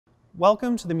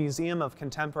Welcome to the Museum of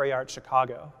Contemporary Art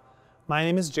Chicago. My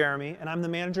name is Jeremy, and I'm the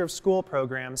manager of school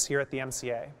programs here at the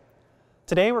MCA.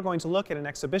 Today we're going to look at an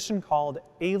exhibition called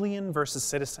Alien vs.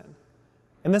 Citizen.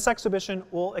 In this exhibition,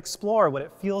 we'll explore what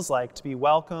it feels like to be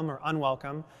welcome or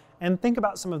unwelcome, and think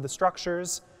about some of the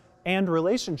structures and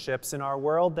relationships in our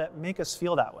world that make us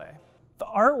feel that way. The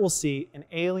art we'll see in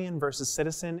Alien vs.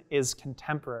 Citizen is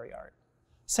contemporary art.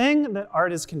 Saying that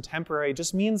art is contemporary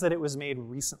just means that it was made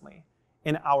recently,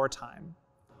 in our time.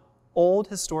 Old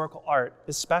historical art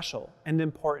is special and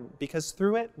important because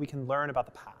through it we can learn about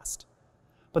the past.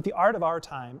 But the art of our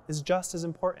time is just as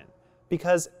important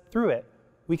because through it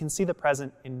we can see the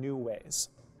present in new ways.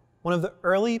 One of the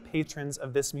early patrons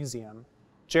of this museum,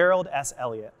 Gerald S.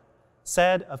 Eliot,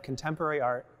 said of contemporary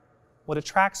art, "What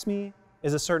attracts me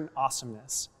is a certain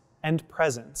awesomeness and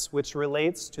presence which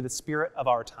relates to the spirit of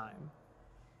our time,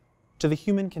 to the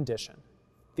human condition,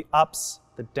 the ups,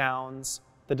 the downs,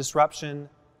 the disruption,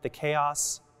 the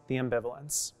chaos, the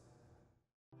ambivalence."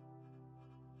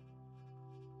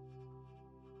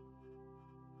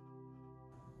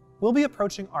 We'll be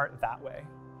approaching art that way,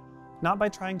 not by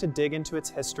trying to dig into its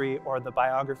history or the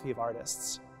biography of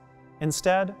artists.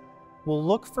 Instead, we'll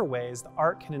look for ways that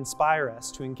art can inspire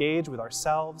us to engage with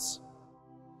ourselves,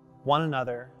 one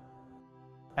another,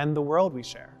 and the world we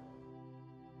share.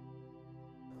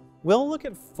 We'll look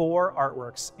at 4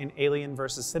 artworks in Alien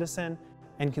vs. Citizen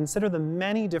and consider the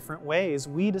many different ways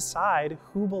we decide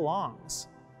who belongs.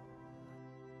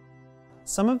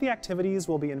 Some of the activities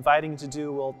we'll be inviting you to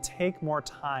do will take more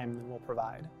time than we'll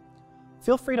provide.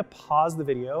 Feel free to pause the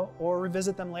video or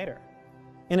revisit them later.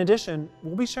 In addition,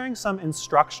 we'll be sharing some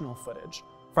instructional footage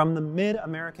from the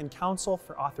Mid-American Council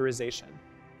for Authorization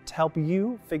to help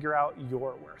you figure out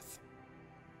your worth.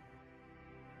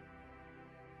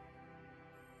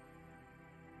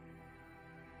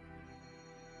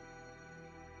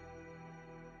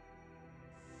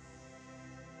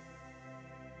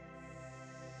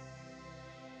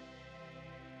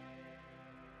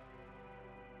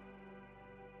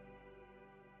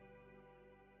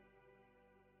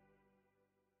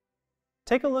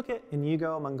 Take a look at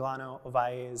Inigo Manglano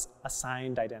Ovalla's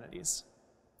Assigned Identities.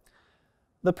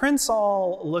 The prints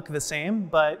all look the same,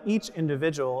 but each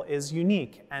individual is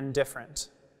unique and different.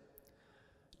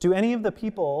 Do any of the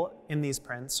people in these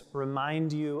prints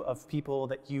remind you of people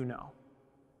that you know?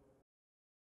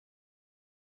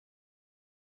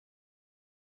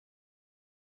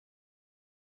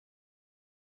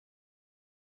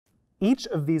 Each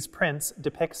of these prints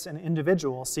depicts an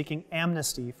individual seeking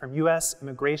amnesty from U.S.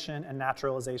 Immigration and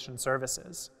Naturalization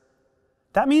Services.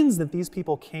 That means that these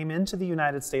people came into the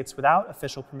United States without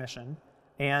official permission,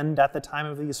 and at the time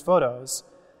of these photos,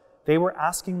 they were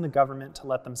asking the government to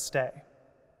let them stay.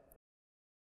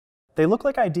 They look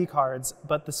like ID cards,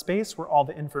 but the space where all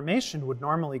the information would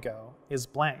normally go is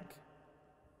blank.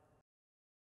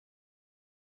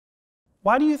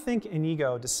 Why do you think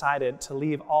Inigo decided to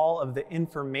leave all of the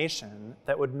information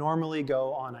that would normally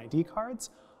go on ID cards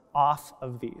off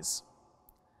of these?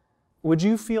 Would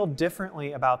you feel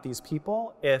differently about these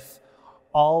people if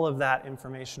all of that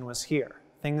information was here?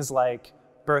 Things like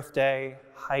birthday,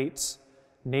 height,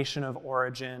 nation of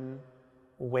origin,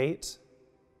 weight.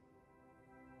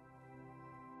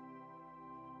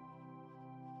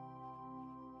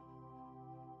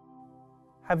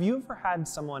 Have you ever had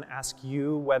someone ask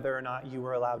you whether or not you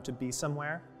were allowed to be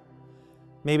somewhere?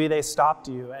 Maybe they stopped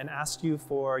you and asked you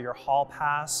for your hall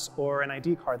pass or an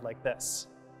ID card like this.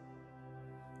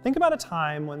 Think about a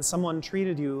time when someone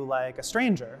treated you like a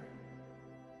stranger.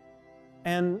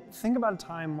 And think about a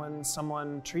time when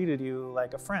someone treated you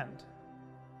like a friend.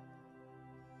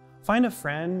 Find a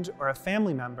friend or a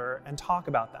family member and talk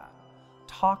about that.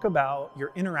 Talk about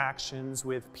your interactions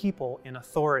with people in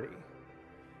authority.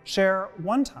 Share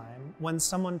one time when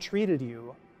someone treated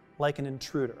you like an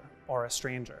intruder or a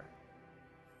stranger.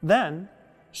 Then,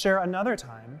 share another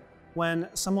time when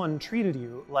someone treated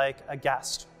you like a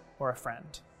guest or a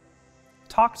friend.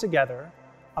 Talk together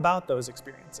about those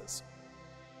experiences.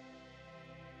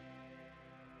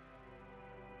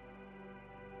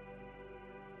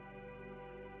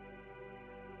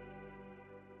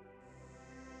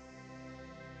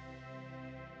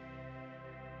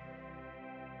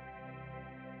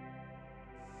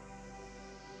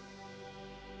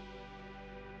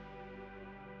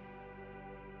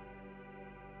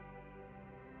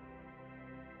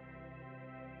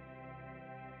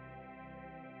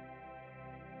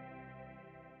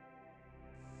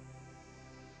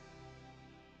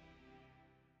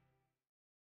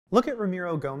 Look at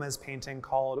Ramiro Gomez's painting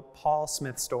called Paul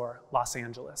Smith Store, Los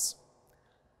Angeles.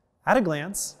 At a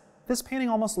glance, this painting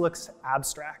almost looks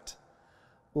abstract.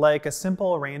 like a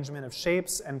simple arrangement of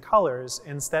shapes and colors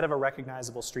instead of a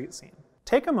recognizable street scene.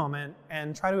 Take a moment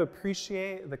and try to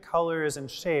appreciate the colors and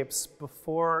shapes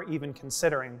before even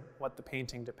considering what the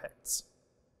painting depicts.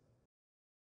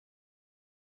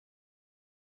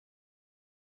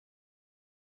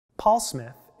 Paul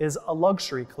Smith is a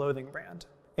luxury clothing brand.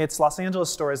 Its Los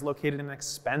Angeles store is located in an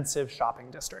expensive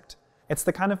shopping district. It's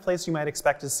the kind of place you might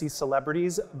expect to see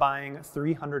celebrities buying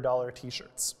 $300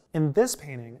 t-shirts. In this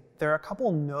painting, there are a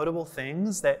couple notable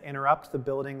things that interrupt the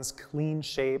building's clean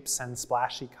shapes and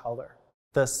splashy color.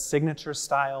 The signature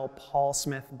style Paul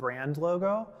Smith brand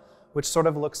logo, which sort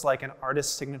of looks like an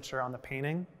artist's signature on the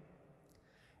painting,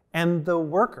 and the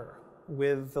worker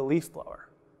with the leaf blower,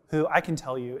 who I can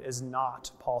tell you is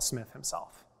not Paul Smith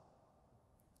himself.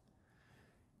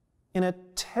 In a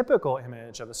typical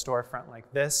image of a storefront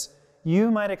like this,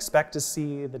 you might expect to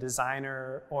see the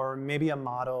designer or maybe a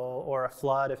model or a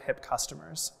flood of hip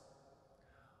customers.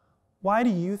 Why do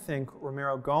you think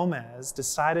Ramiro Gomez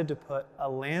decided to put a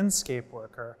landscape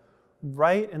worker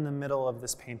right in the middle of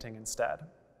this painting instead?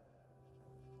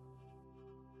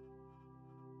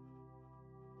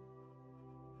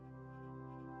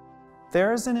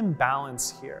 There is an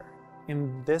imbalance here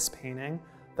in this painting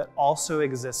that also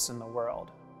exists in the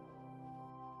world.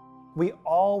 We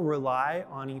all rely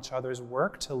on each other's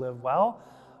work to live well,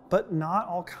 but not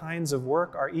all kinds of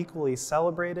work are equally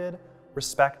celebrated,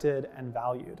 respected, and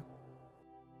valued.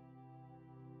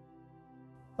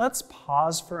 Let's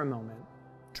pause for a moment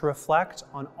to reflect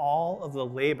on all of the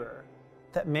labor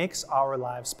that makes our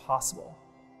lives possible.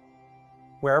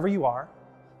 Wherever you are,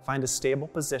 find a stable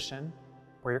position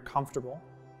where you're comfortable.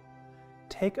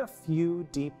 Take a few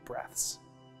deep breaths,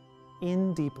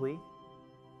 in deeply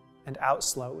and out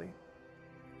slowly.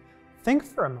 Think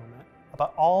for a moment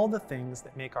about all the things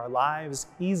that make our lives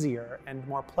easier and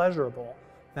more pleasurable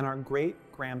than our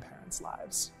great-grandparents'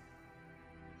 lives.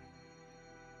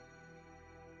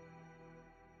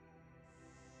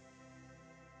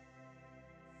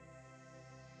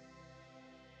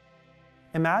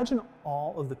 Imagine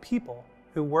all of the people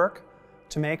who work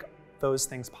to make those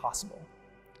things possible.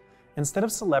 Instead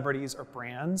of celebrities or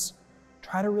brands,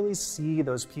 try to really see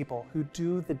those people who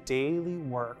do the daily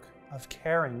work of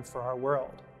caring for our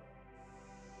world.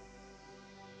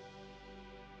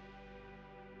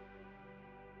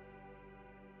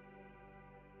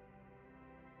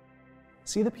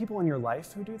 See the people in your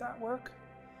life who do that work,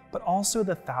 but also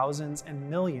the thousands and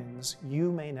millions you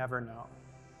may never know.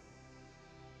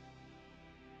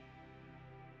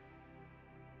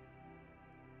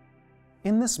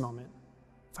 In this moment,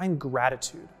 find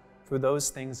gratitude for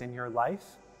those things in your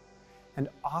life and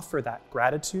offer that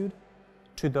gratitude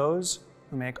to those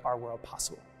who make our world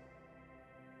possible.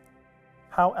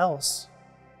 How else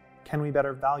can we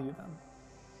better value them?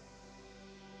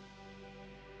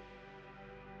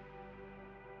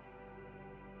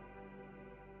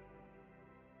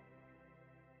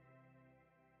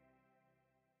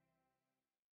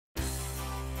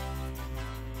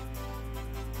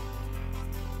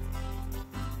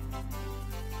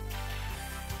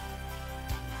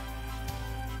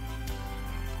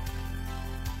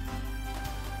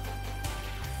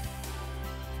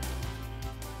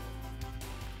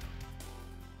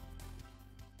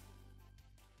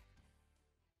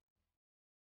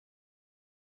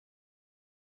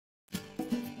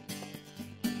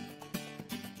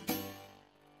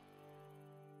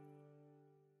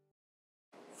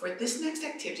 For this next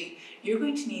activity, you're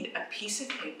going to need a piece of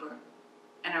paper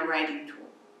and a writing tool.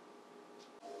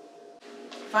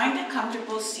 Find a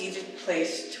comfortable seated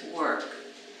place to work.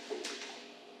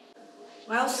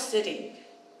 While sitting,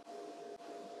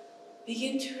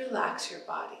 begin to relax your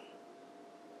body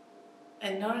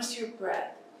and notice your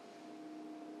breath.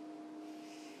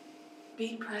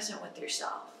 Be present with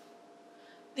yourself.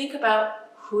 Think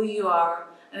about who you are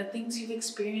and the things you've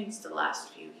experienced the last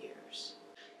few years.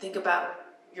 Think about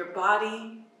your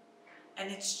body and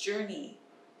its journey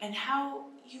and how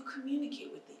you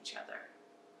communicate with each other.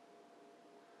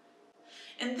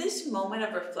 In this moment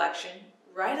of reflection,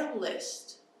 write a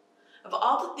list of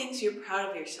all the things you're proud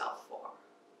of yourself for.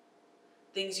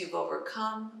 Things you've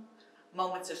overcome,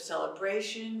 moments of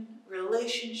celebration,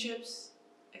 relationships,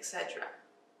 etc.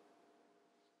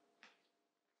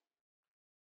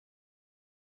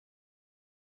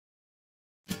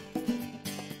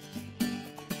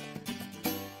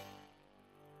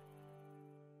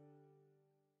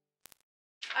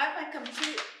 I have my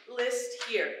complete list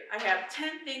here. I have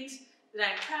 10 things that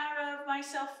I'm proud of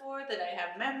myself for, that I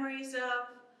have memories of.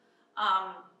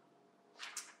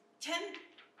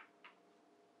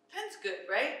 10's good,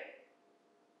 right?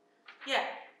 Yeah.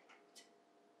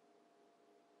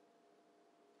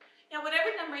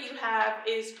 number you have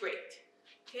is great.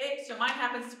 Okay, so mine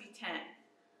happens to be 10.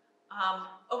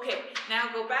 Okay, now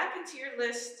go back into your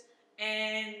list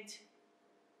and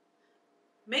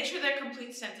make sure they're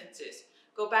complete sentences.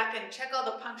 Go back and check all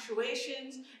the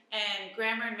punctuations and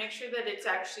grammar and make sure that it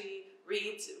actually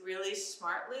reads really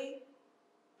smartly.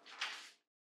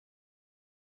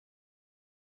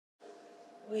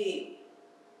 Wait,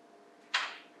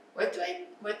 what do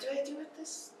I do with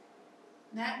this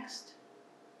next?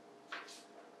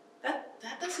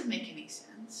 That doesn't make any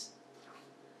sense.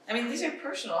 I mean, these are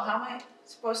personal. How am I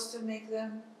supposed to make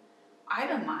them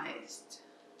itemized?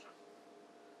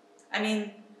 I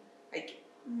mean, like,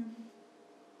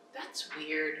 that's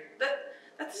weird. That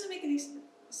doesn't make any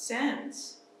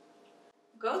sense.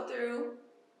 Go through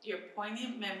your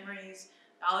poignant memories,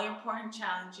 all your important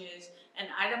challenges, and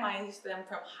itemize them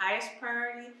from highest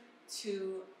priority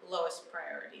to lowest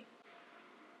priority.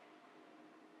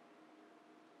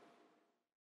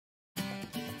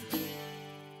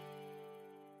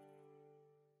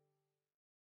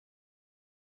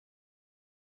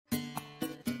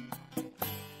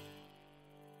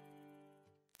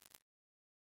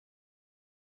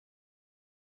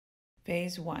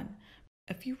 Phase 1.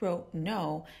 If you wrote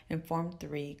no in Form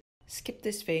 3, skip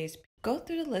this phase. Go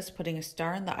through the list putting a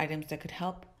star on the items that could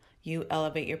help you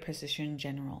elevate your position in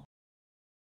general.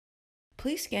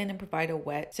 Please scan and provide a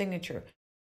wet signature.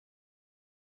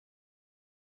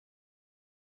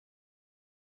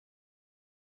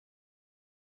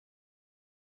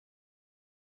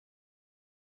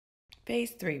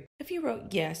 Phase 3. If you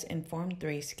wrote yes in Form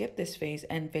 3, skip this phase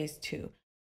and Phase 2.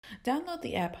 Download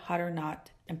the app Hot or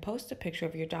Not and post a picture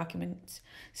of your documents.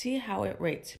 See how it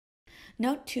rates.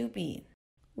 Note 2B.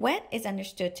 Wet is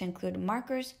understood to include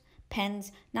markers,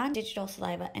 pens, non-digital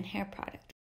saliva, and hair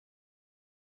product.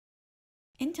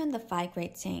 Intone the 5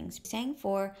 great sayings. Saying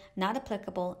 4, not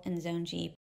applicable in Zone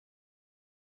G.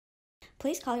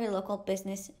 Please call your local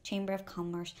business chamber of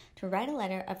commerce to write a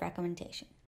letter of recommendation.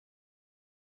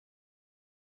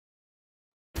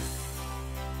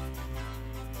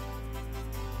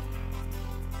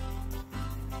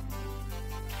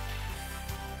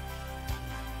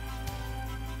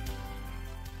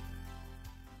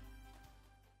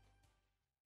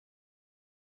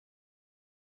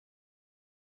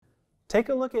 Take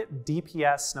a look at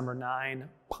DPS number 9,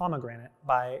 Pomegranate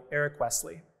by Eric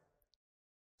Wesley.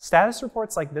 Status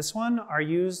reports like this one are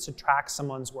used to track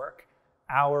someone's work,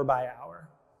 hour by hour.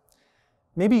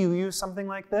 Maybe you use something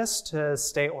like this to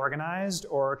stay organized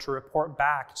or to report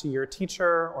back to your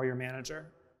teacher or your manager.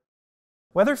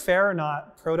 Whether fair or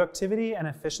not, productivity and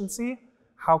efficiency,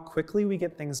 how quickly we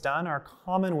get things done, are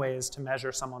common ways to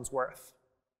measure someone's worth.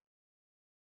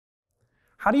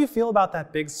 How do you feel about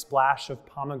that big splash of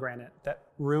pomegranate that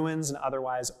ruins an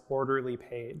otherwise orderly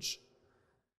page?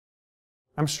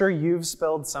 I'm sure you've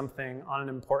spilled something on an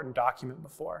important document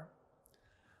before.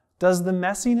 Does the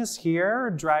messiness here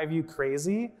drive you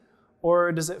crazy,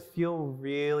 or does it feel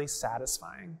really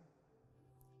satisfying?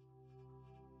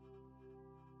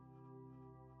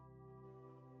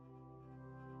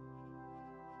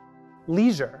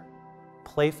 Leisure,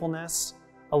 playfulness,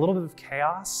 a little bit of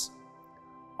chaos,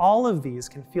 all of these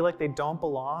can feel like they don't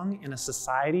belong in a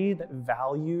society that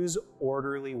values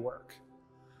orderly work.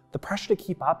 The pressure to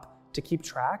keep up, to keep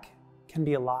track, can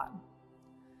be a lot.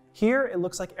 Here, it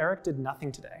looks like Eric did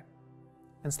nothing today.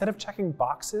 Instead of checking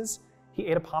boxes, he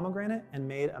ate a pomegranate and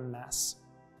made a mess.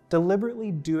 Deliberately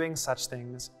doing such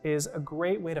things is a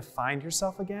great way to find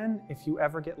yourself again if you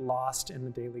ever get lost in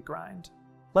the daily grind.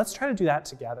 Let's try to do that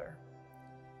together.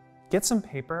 Get some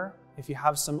paper. If you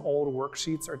have some old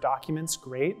worksheets or documents,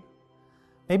 great.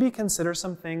 Maybe consider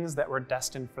some things that were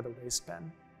destined for the waste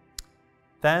bin.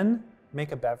 Then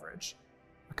make a beverage,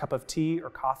 a cup of tea or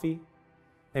coffee.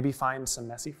 Maybe find some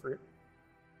messy fruit.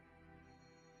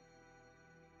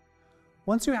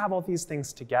 Once you have all these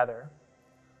things together,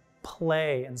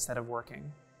 play instead of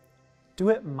working. Do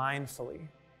it mindfully.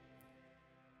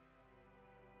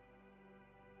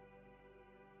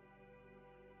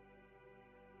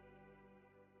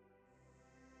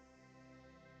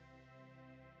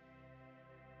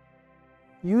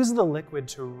 Use the liquid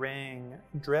to wring,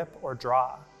 drip, or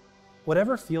draw,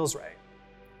 whatever feels right.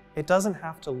 It doesn't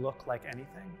have to look like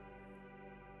anything.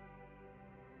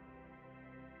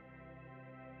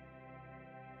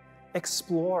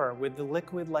 Explore with the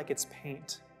liquid like it's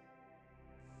paint.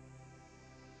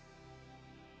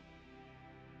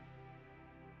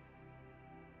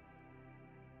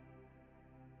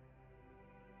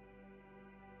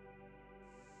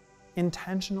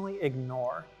 Intentionally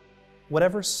ignore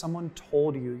whatever someone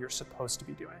told you you're supposed to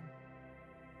be doing.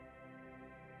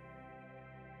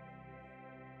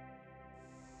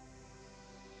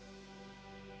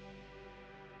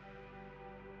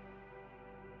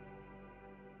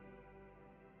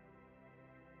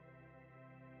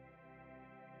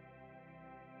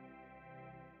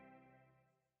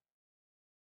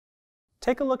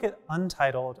 Take a look at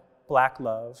Untitled Black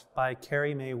Love by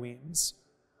Carrie Mae Weems.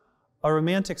 A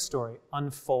romantic story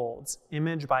unfolds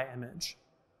image by image,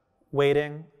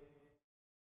 waiting,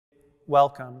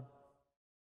 welcome,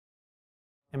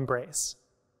 embrace.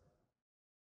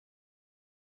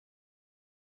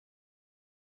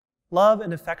 Love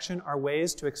and affection are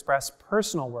ways to express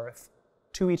personal worth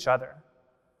to each other.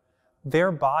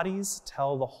 Their bodies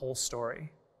tell the whole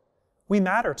story. We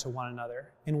matter to one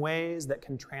another in ways that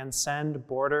can transcend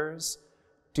borders,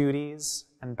 duties,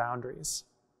 and boundaries.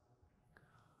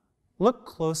 Look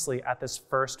closely at this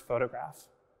first photograph.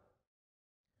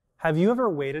 Have you ever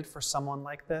waited for someone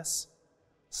like this,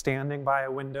 standing by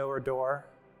a window or door?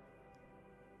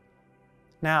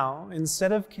 Now,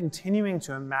 instead of continuing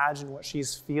to imagine what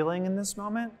she's feeling in this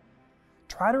moment,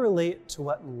 try to relate to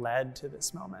what led to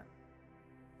this moment,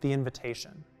 the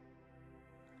invitation.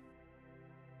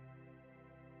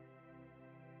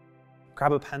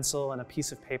 Grab a pencil and a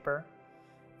piece of paper.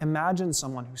 Imagine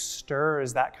someone who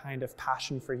stirs that kind of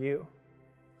passion for you.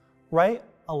 Write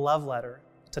a love letter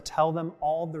to tell them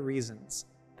all the reasons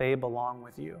they belong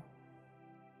with you.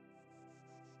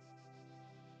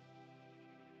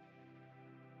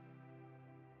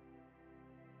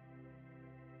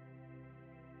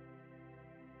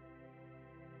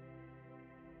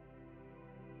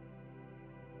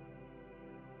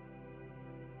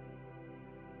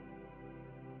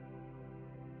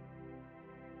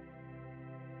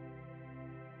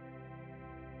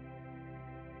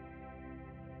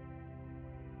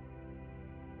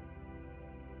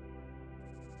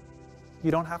 You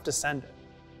don't have to send it,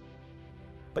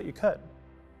 but you could.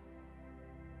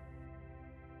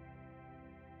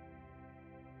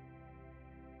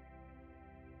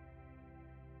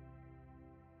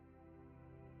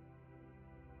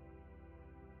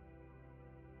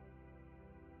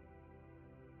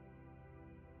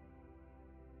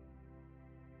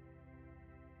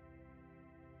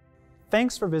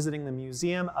 Thanks for visiting the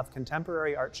Museum of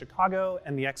Contemporary Art Chicago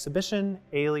and the exhibition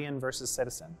Alien vs.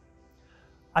 Citizen.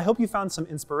 I hope you found some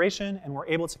inspiration and were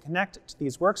able to connect to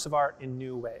these works of art in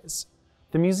new ways.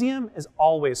 The museum is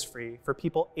always free for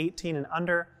people 18 and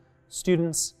under,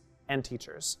 students, and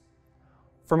teachers.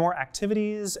 For more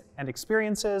activities and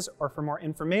experiences, or for more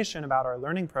information about our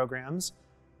learning programs,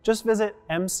 just visit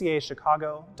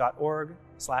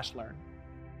mcachicago.org/learn.